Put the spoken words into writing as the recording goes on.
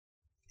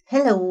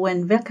Hello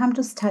and welcome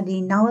to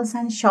study novels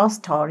and short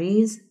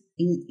stories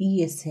in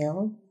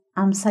ESL.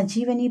 I'm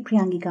Sajivani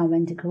Priyangika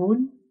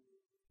Vendagoon.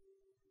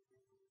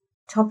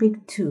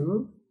 Topic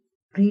 2: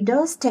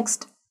 Readers,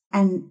 Text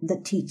and the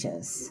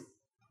Teachers.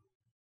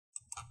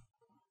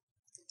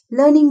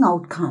 Learning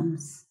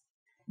Outcomes.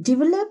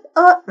 Develop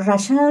a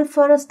rationale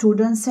for a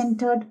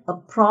student-centered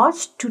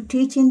approach to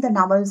teaching the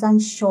novels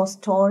and short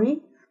story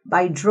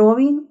by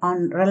drawing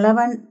on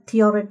relevant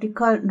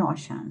theoretical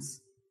notions.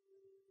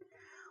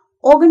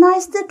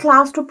 Organize the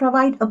class to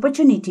provide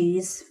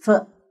opportunities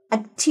for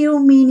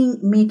active meaning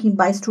making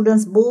by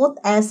students both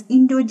as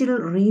individual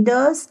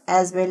readers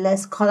as well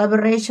as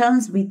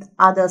collaborations with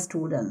other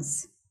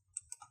students.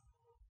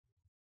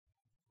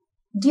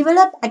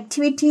 Develop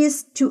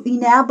activities to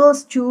enable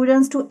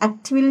students to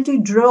actively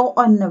draw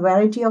on a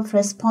variety of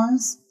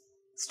response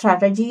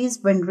strategies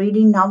when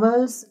reading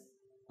novels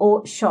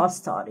or short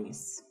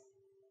stories.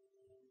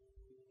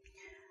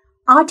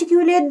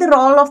 Articulate the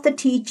role of the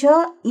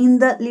teacher in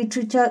the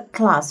literature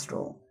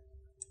classroom.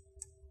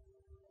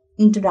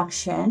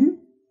 Introduction.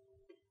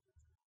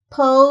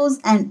 Pose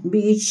and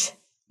Beach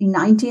in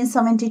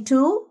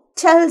 1972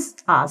 tells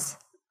us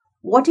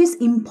what is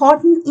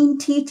important in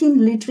teaching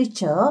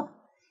literature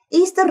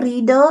is the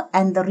reader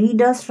and the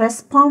reader's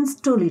response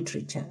to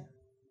literature.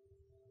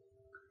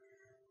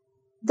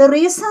 The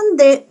reason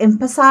they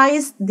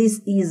emphasize this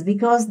is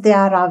because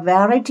there are a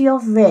variety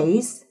of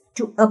ways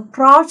to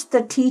approach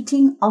the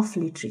teaching of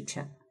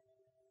literature.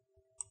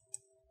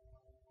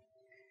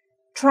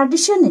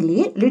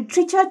 Traditionally,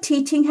 literature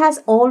teaching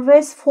has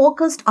always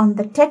focused on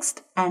the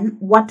text, and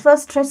what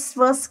was stressed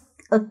was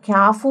a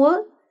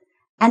careful,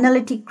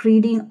 analytic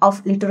reading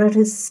of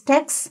literary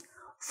texts,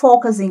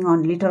 focusing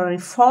on literary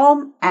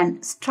form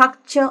and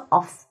structure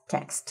of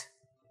text.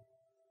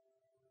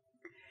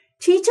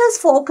 Teachers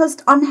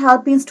focused on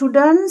helping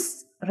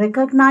students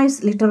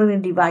recognize literary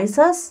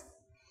devices,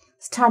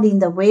 studying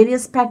the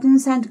various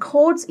patterns and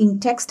codes in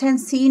text and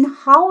seeing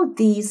how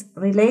these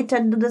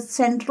related to the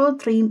central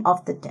theme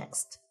of the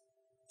text.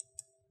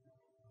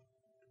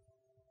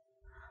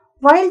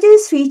 While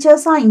these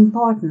features are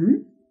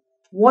important,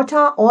 what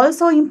are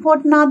also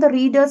important are the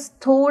reader's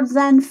thoughts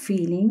and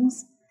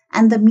feelings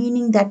and the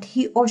meaning that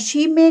he or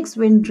she makes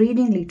when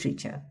reading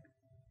literature.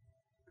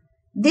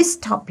 This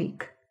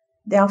topic,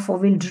 therefore,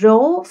 will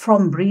draw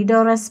from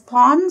reader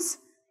response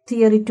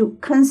theory to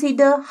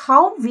consider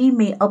how we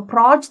may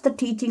approach the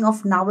teaching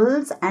of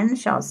novels and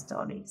short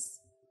stories.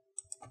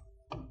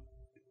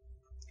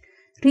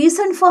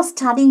 Reason for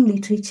studying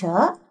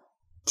literature: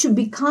 to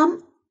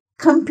become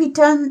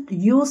competent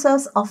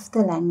users of the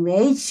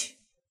language.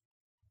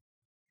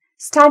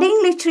 Studying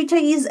literature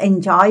is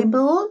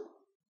enjoyable,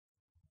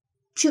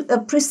 to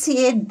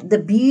appreciate the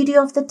beauty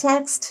of the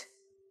text,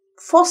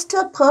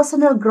 foster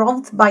personal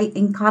growth by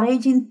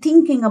encouraging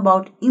thinking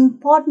about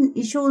important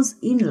issues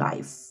in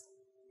life,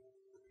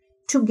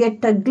 to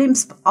get a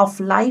glimpse of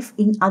life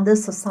in other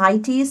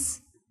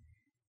societies,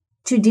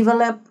 to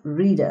develop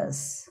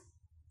readers.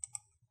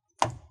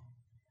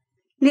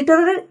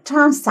 Literary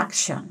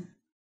transaction.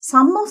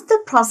 Some of the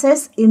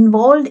process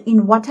involved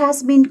in what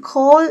has been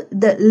called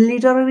the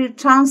literary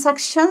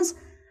transactions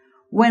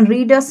when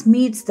readers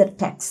meet the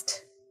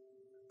text.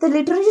 The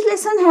literary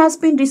lesson has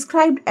been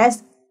described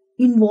as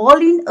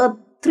involving a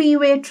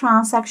three-way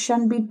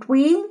transaction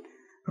between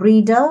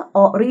reader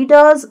or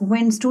readers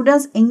when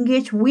students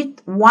engage with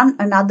one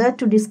another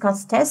to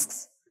discuss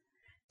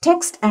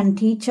text and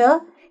teacher,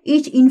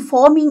 each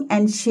informing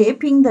and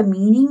shaping the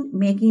meaning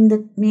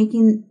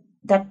making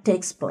that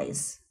takes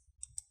place.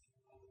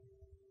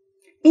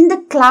 In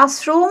the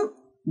classroom,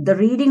 the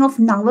reading of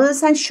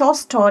novels and short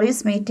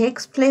stories may take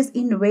place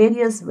in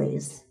various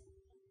ways.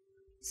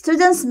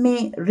 Students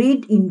may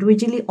read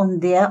individually on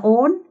their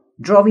own,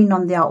 drawing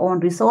on their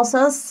own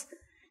resources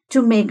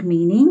to make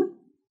meaning.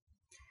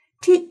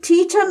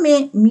 Teacher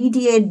may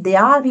mediate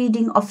their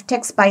reading of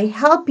text by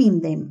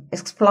helping them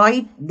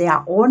exploit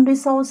their own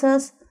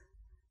resources,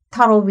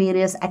 through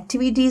various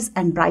activities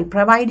and by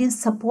providing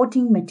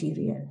supporting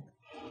material.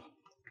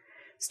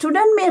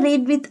 Students may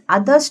read with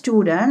other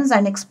students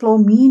and explore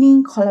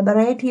meaning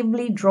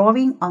collaboratively,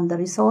 drawing on the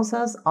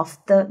resources of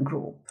the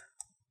group.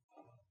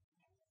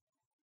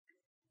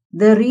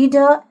 The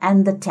reader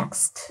and the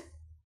text.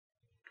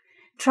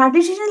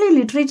 Traditionally,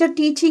 literature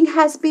teaching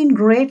has been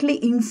greatly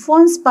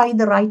influenced by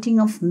the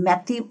writing of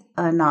Matthew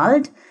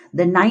Arnold,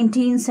 the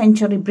 19th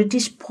century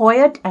British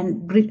poet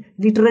and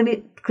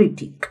literary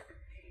critic.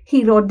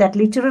 He wrote that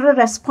literature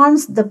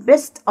responds the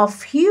best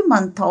of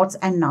human thoughts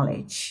and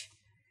knowledge.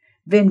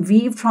 When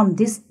viewed from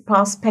this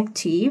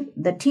perspective,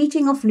 the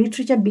teaching of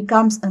literature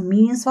becomes a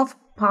means of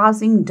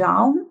passing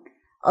down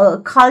a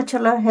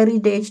cultural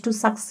heritage to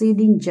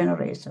succeeding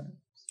generations.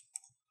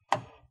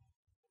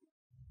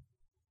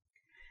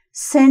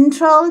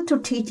 Central to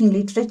teaching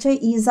literature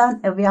is an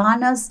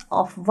awareness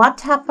of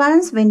what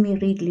happens when we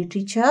read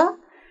literature,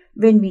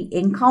 when we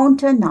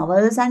encounter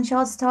novels and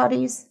short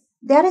stories.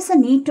 There is a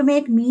need to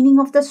make meaning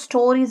of the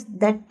stories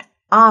that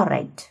are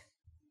read.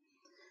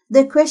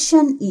 The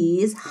question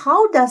is,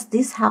 how does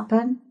this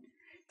happen?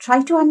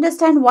 Try to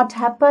understand what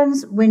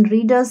happens when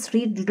readers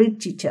read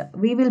literature.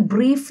 We will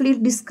briefly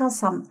discuss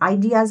some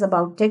ideas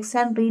about text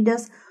and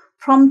readers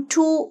from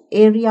two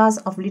areas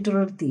of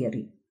literary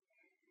theory.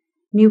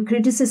 New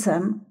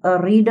criticism,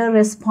 a reader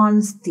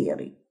response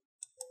theory.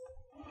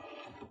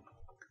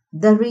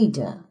 The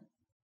reader.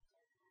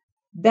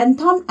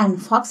 Bentham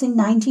and Fox in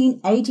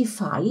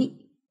 1985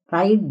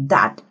 write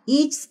that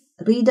each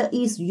reader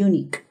is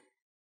unique.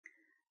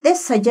 They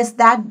suggest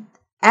that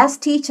as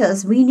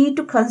teachers, we need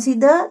to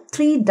consider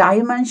three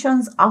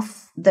dimensions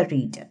of the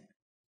reader,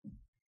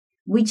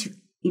 which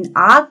in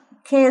our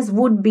case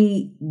would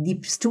be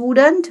the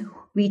student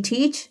we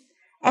teach,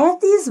 as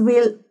these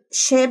will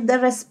shape the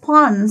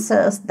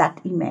responses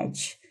that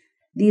emerge.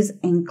 These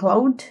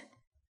include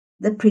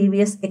the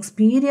previous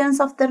experience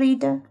of the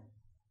reader.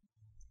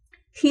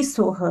 He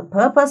saw her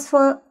purpose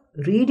for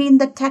reading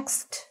the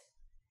text.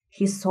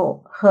 He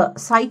saw her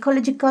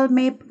psychological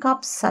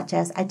makeup such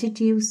as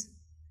attitudes,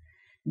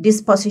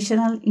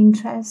 dispositional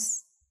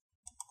interests.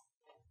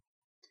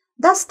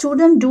 Thus,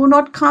 students do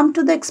not come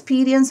to the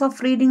experience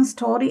of reading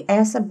story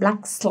as a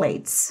blank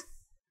slates.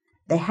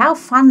 They have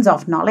funds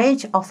of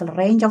knowledge of a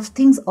range of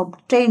things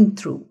obtained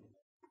through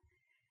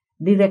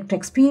direct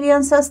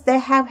experiences they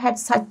have had,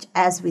 such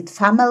as with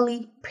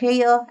family,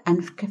 peer,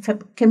 and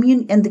the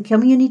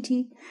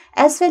community,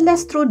 as well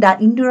as through the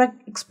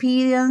indirect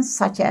experience,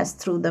 such as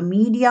through the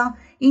media,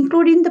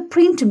 including the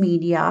print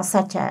media,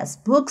 such as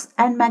books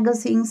and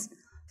magazines,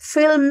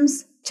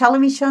 films,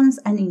 televisions,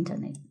 and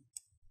internet.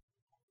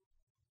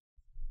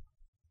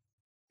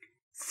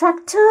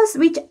 Factors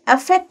which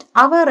affect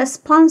our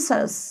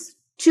responses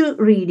to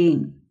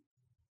reading: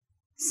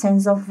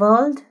 sense of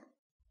world,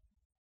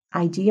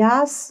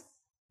 ideas,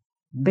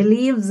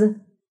 beliefs,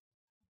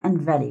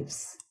 and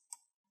values.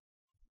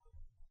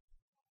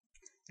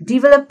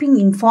 Developing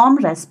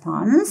informed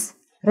response.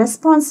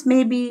 Response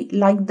may be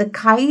like the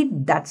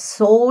kite that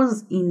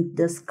soars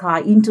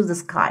into the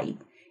sky.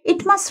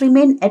 It must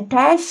remain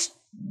attached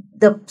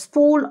the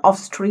spool of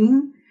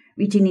string,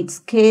 which in its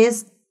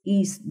case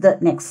is the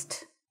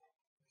next.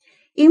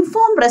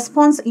 Informed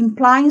response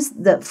implies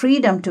the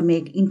freedom to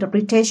make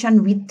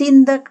interpretation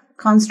within the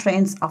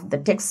constraints of the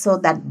text, so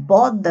that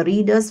both the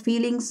reader's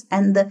feelings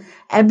and the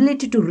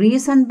ability to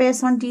reason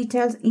based on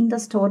details in the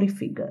story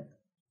figure.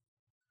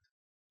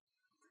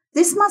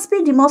 This must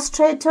be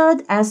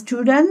demonstrated as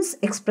students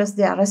express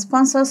their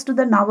responses to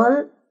the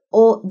novel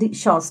or the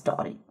short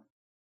story.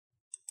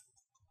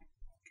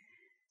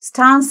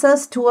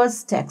 Stances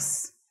towards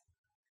text.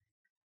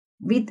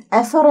 With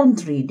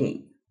efferent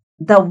reading.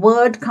 The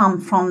word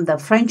comes from the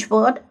French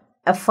word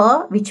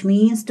effer, which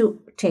means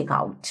to take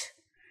out.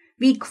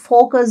 We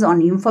focus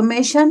on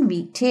information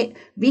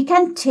we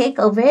can take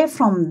away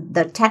from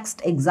the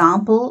text,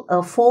 example,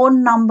 a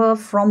phone number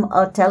from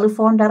a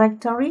telephone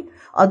directory,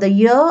 or the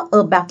year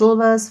a battle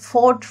was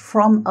fought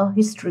from a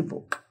history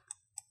book.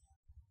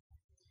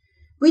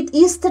 With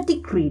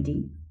aesthetic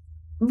reading,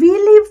 we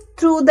live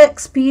through the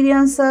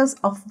experiences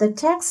of the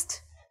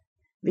text.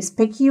 We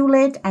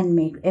speculate and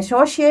make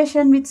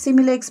association with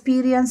similar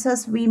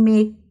experiences we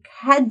may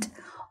had,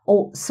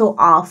 so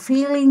our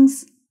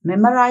feelings,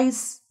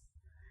 memorize,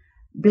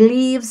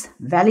 beliefs,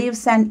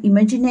 values, and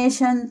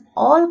imagination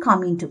all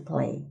come into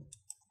play.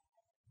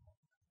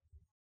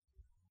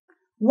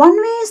 One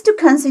way is to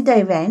consider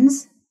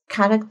events,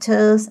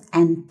 characters,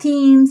 and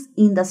themes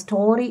in the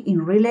story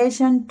in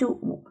relation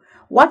to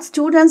what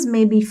students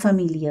may be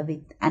familiar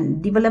with,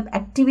 and develop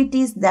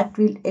activities that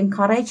will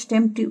encourage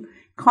them to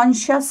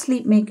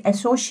consciously make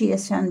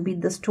association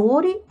with the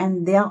story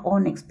and their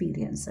own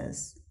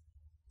experiences.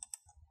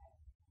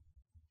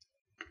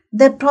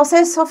 The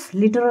process of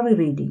literary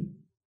reading.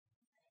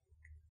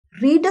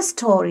 Read a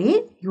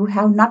story you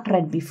have not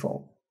read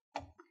before.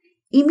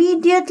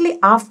 Immediately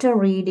after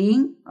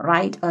reading,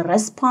 write a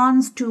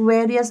response to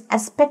various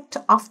aspects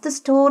of the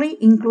story,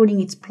 including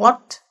its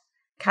plot,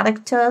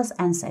 characters,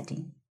 and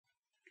setting.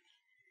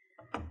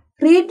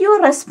 Read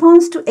your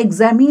response to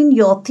examine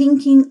your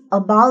thinking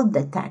about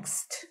the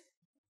text.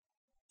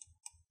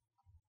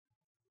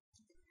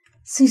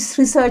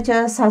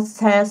 Researchers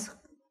such as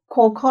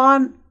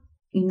Cochrane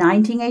in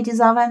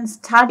 1987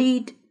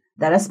 studied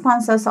the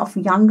responses of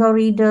younger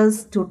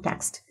readers to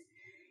text.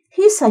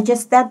 He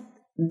suggests that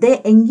they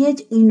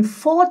engage in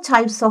 4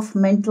 types of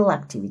mental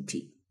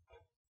activity.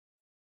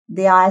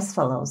 They are as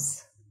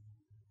follows: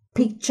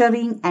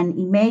 picturing and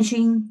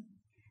imaging,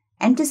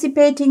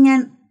 anticipating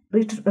and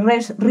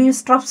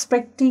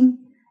retrospecting,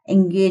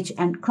 engage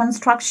and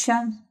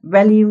construction,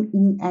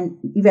 valuing and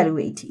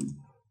evaluating.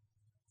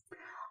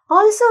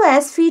 Also,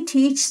 as we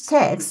teach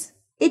text,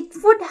 it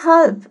would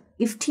help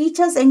if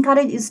teachers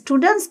encourage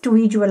students to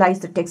visualize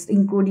the text,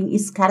 including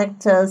its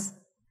characters,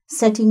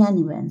 setting, and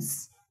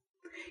events.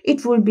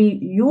 It would be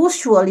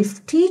useful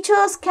if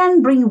teachers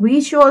can bring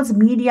visuals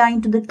media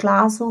into the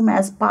classroom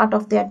as part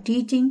of their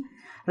teaching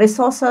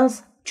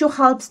resources to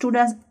help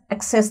students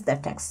access the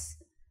text.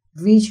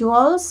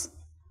 Visuals,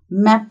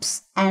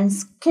 maps, and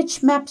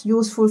sketch maps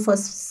useful for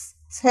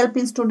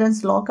helping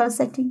students' local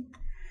setting.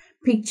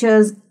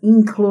 Pictures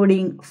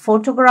including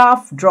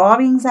photograph,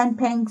 drawings and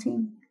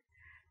painting,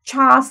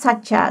 charts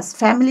such as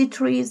family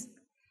trees,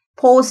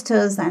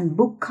 posters and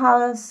book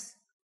covers.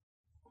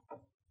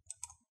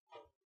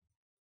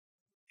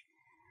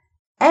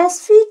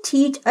 As we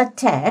teach a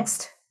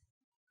text,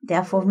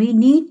 therefore we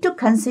need to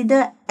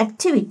consider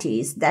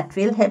activities that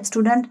will help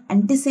students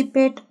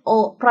anticipate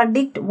or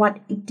predict what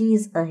it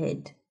is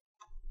ahead.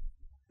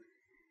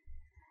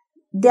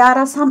 There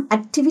are some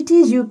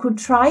activities you could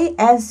try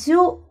as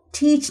you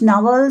teach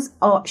novels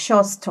or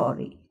short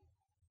story.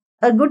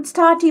 A good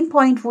starting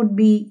point would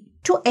be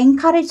to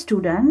encourage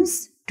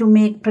students to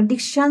make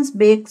predictions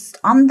based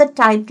on the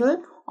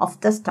title of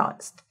the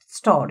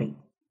story.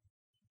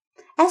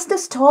 As the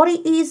story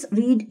is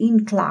read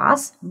in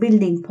class,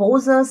 building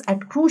pauses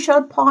at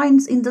crucial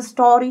points in the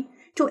story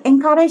to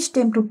encourage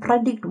them to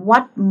predict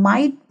what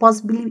might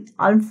possibly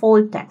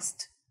unfold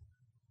next.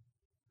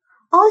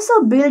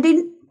 Also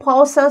building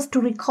pauses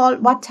to recall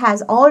what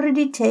has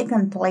already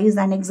taken place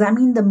and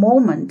examine the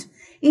moment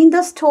in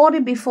the story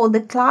before the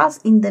class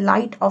in the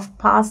light of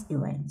past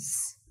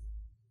events.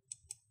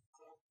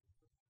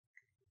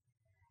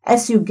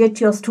 As you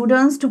get your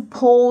students to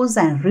pause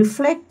and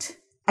reflect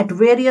at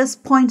various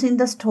points in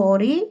the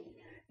story,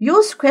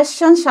 use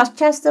questions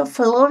such as the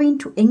following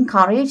to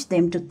encourage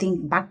them to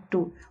think back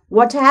to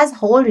what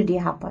has already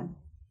happened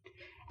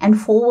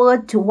and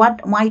forward to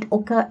what might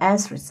occur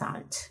as a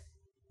result.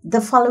 The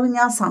following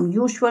are some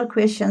usual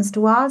questions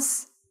to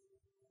ask.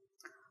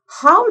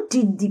 How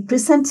did the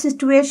present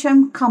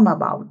situation come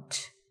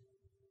about?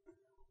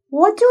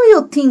 What do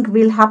you think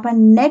will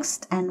happen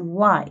next and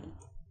why?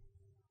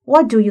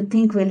 What do you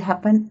think will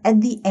happen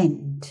at the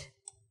end?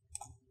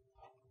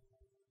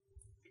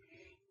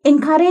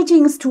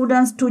 Encouraging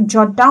students to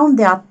jot down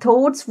their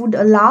thoughts would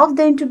allow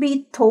them to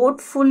be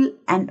thoughtful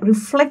and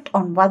reflect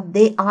on what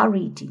they are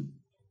reading.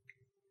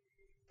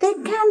 They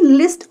can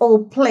list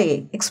or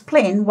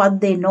explain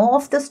what they know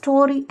of the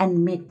story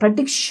and make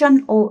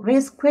predictions or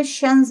raise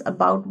questions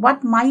about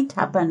what might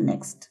happen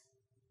next.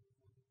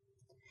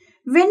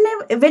 When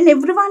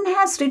everyone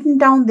has written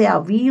down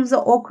their views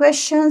or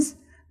questions,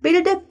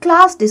 build a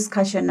class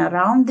discussion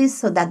around this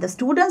so that the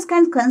students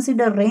can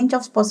consider a range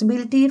of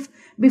possibilities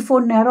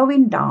before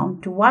narrowing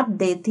down to what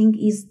they think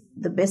is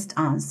the best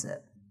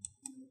answer.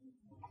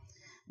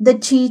 The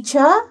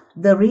teacher,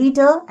 the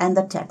reader, and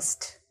the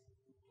text.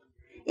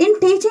 In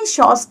teaching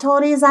short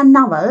stories and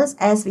novels,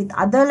 as with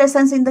other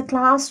lessons in the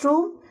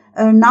classroom,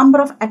 a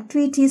number of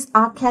activities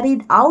are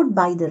carried out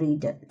by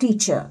the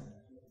teacher.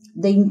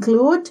 They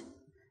include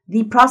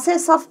the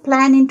process of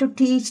planning to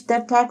teach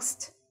the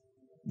text,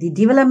 the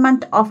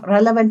development of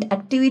relevant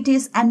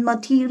activities and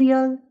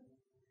material,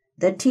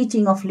 the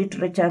teaching of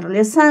literature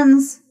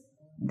lessons,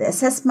 the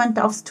assessment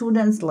of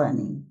students'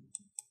 learning.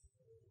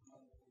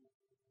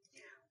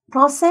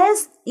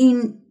 Process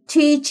in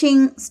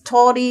teaching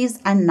stories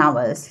and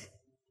novels.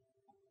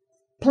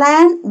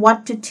 Plan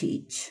what to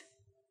teach.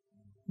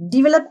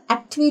 Develop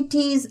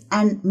activities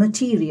and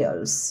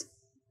materials.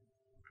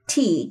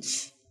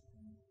 Teach.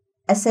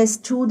 Assess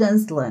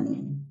students'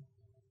 learning.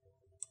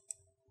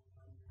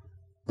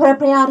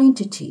 Preparing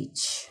to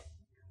teach.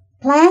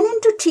 Planning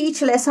to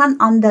teach lesson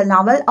on the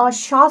novel or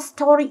short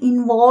story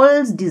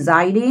involves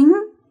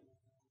deciding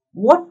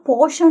what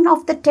portion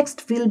of the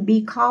text will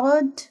be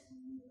covered,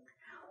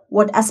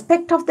 what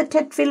aspect of the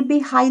text will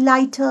be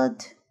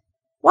highlighted,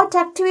 what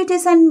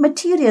activities and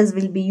materials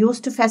will be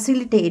used to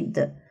facilitate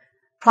the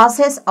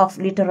process of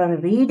literary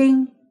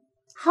reading,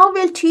 how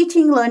will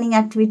teaching learning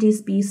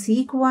activities be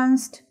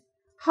sequenced,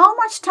 how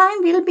much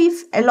time will be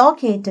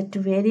allocated to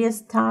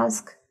various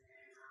tasks,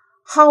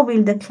 how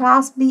will the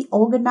class be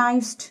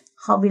organized,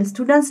 how will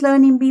students'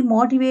 learning be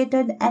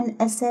motivated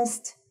and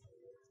assessed,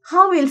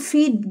 how will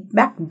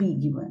feedback be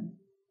given.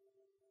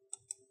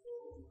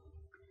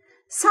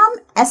 Some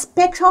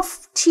aspects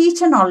of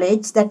teacher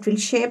knowledge that will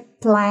shape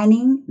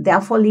planning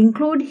therefore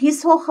include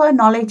his or her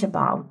knowledge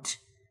about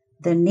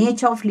the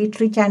nature of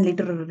literature and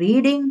literary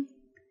reading,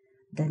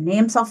 the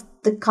names of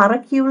the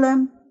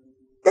curriculum,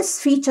 the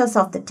features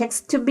of the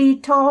text to be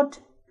taught,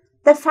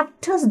 the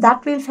factors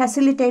that will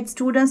facilitate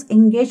students'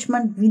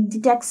 engagement with the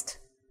text,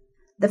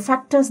 the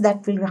factors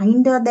that will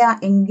hinder their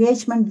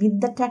engagement with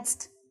the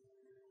text.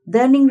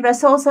 Learning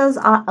resources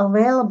are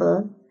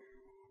available,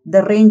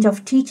 the range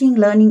of teaching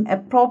learning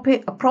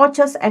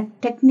approaches and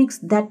techniques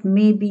that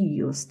may be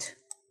used.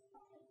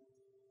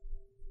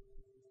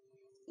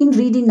 In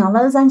reading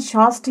novels and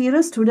short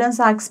stories, students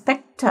are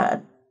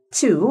expected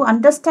to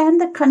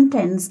understand the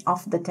contents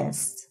of the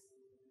text,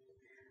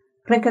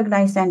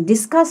 recognize and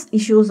discuss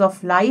issues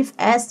of life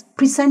as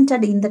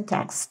presented in the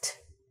text,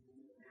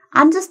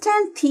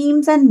 understand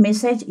themes and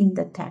message in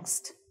the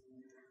text,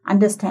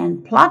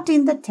 understand plot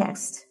in the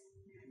text,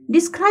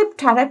 describe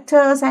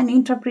characters and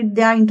interpret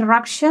their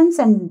interactions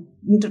and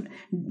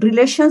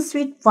relations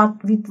with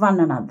one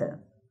another,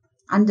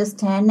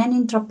 understand and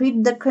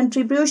interpret the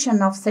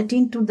contribution of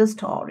setting to the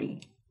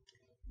story,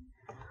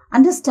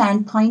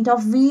 understand point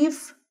of view,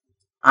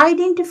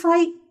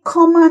 identify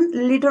common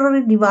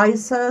literary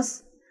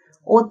devices,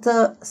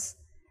 authors,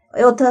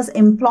 authors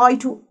employ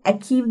to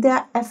achieve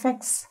their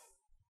effects,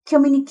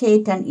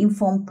 communicate and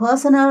inform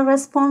personal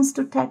response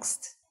to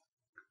text,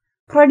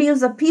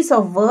 produce a piece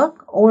of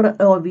work or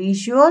a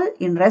visual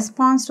in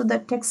response to the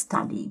text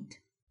studied.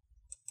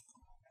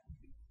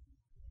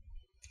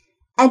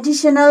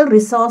 Additional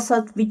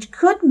resources which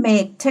could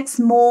make text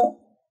more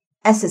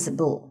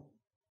accessible.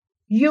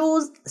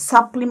 Use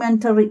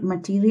supplementary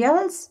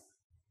materials.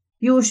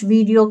 Use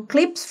video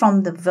clips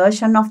from the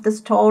version of the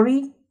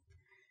story.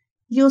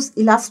 Use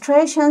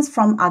illustrations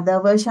from other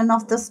version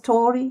of the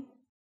story.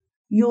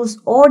 Use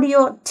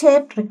audio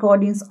tape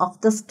recordings of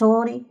the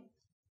story.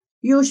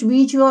 Use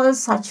visuals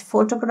such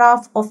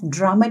photographs of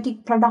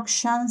dramatic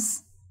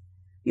productions.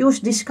 Use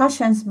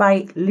discussions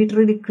by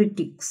literary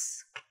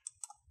critics.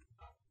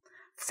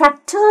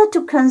 Factor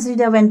to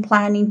consider when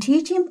planning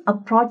teaching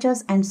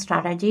approaches and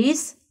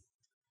strategies.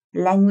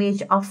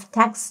 Language of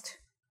text.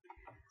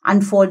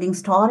 Unfolding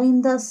story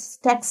in the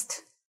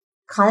text.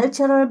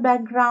 Cultural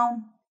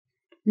background.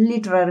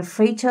 Literary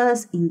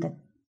features in the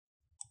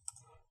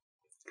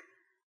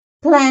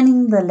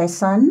planning the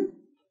lesson.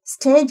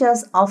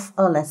 Stages of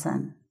a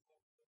lesson.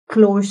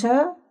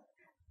 Closure,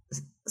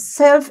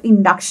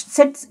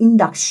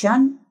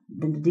 self-induction,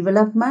 then the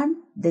development,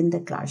 then the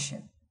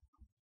closure.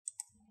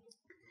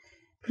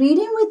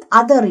 Reading with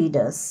other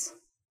readers.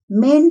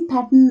 Main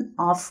pattern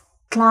of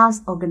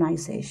class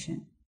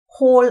organization.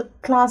 Whole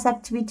class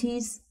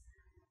activities,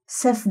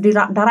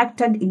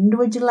 self-directed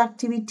individual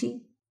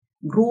activity,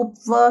 group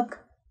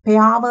work,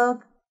 pair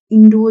work,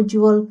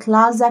 individual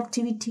class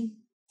activity.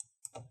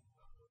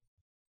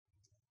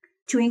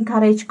 To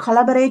encourage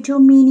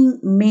collaborative meaning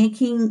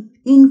making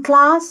in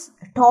class,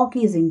 talk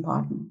is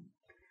important.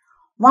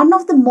 One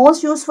of the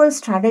most useful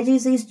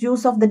strategies is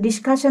use of the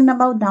discussion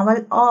about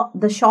novel or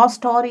the short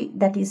story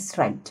that is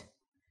read.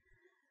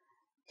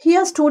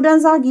 Here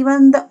students are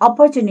given the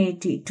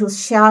opportunity to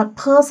share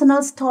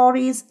personal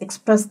stories,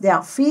 express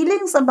their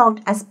feelings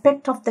about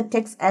aspects of the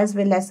text as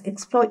well as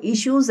explore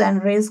issues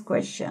and raise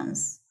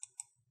questions.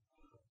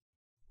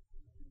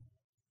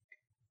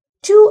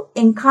 To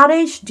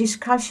encourage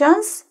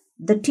discussions,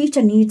 the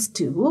teacher needs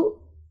to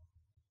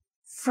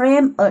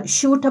frame a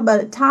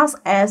suitable task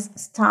as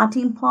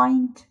starting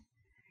point,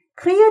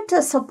 create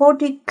a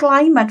supportive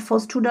climate for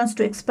students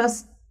to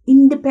express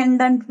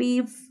independent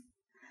views,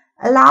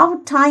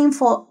 allow time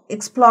for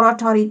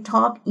exploratory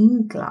talk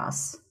in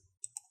class.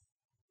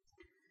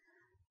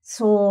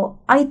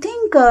 So I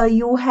think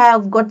you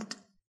have got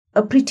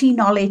a pretty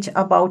knowledge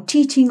about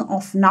teaching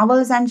of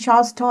novels and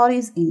short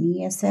stories in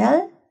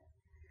ESL.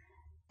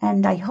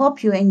 And I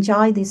hope you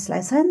enjoy this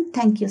lesson.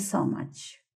 Thank you so much.